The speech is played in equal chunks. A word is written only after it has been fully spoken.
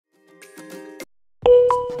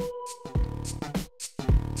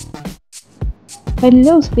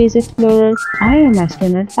Hello Space Explorers, I am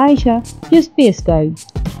astronaut Ayesha, your space guide.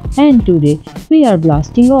 And today we are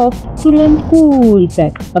blasting off to learn cool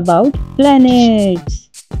facts about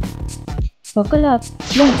planets. Buckle up,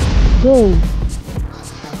 let's go.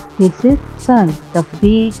 This is Sun, the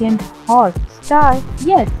big and hot star.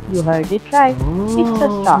 Yes, you heard it right. It's a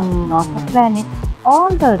star, not a planet.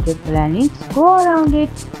 All the other planets go around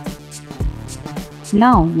it.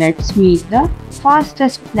 Now let's meet the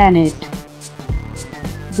fastest planet.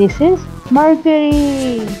 This is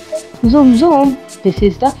Mercury. Zoom zoom. This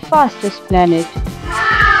is the fastest planet.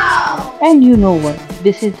 And you know what?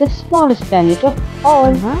 This is the smallest planet of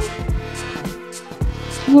all.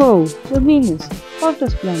 Whoa, the Venus,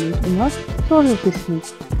 hottest planet in our solar system.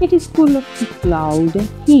 It is full of cloud and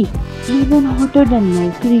heat, even hotter than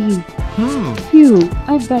Mercury. Phew,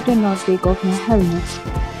 I better not take off my helmet.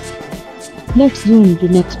 Let's zoom to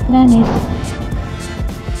next planet.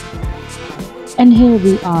 And here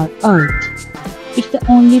we are, Earth. It's the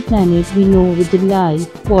only planet we know with the life,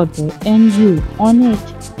 water and you on it.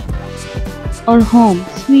 Our home,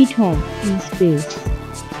 sweet home in space.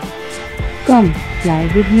 Come, fly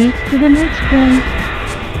with me to the next one.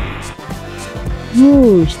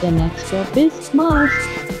 Whoosh, the next stop is Mars.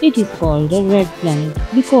 It is called the red planet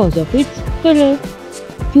because of its color.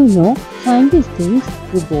 You know, scientists think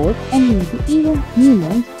robots and maybe even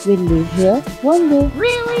humans will live here one day.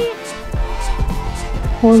 Really?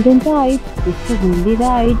 Hold on tight, it's a windy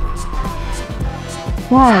ride.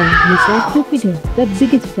 Wow, look at Jupiter, the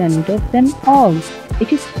biggest planet of them all.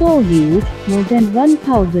 It is so huge, more than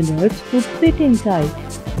 1,000 Earths could fit inside.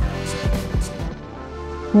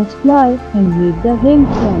 Let's fly and meet the ring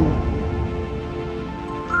planet.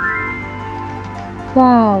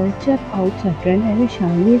 Wow, check out Saturn and its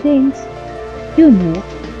shiny rings. You know,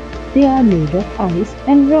 they are made of ice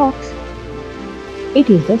and rocks. It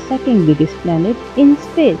is the second biggest planet in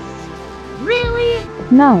space. Really?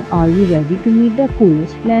 Now, are you ready to meet the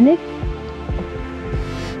coolest planet?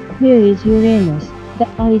 Here is Uranus, the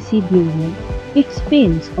icy blue one. It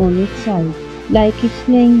spins on its side like it's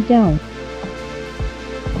laying down.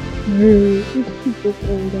 It's super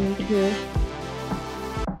cold out here.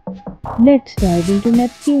 Let's dive into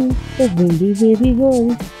Neptune, the windy baby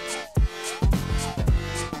girl.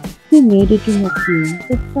 We made it to Neptune,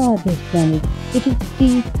 the farthest planet. It is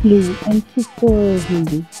deep blue and super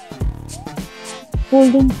windy.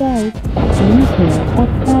 Hold on tight, things here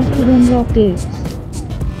are faster than rockets.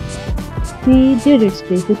 We did it,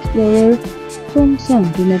 Space Explorer. From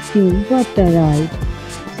Sun to Neptune, what a ride.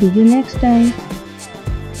 See you next time.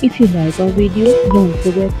 If you like our video, don't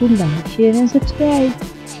forget to like, share and subscribe.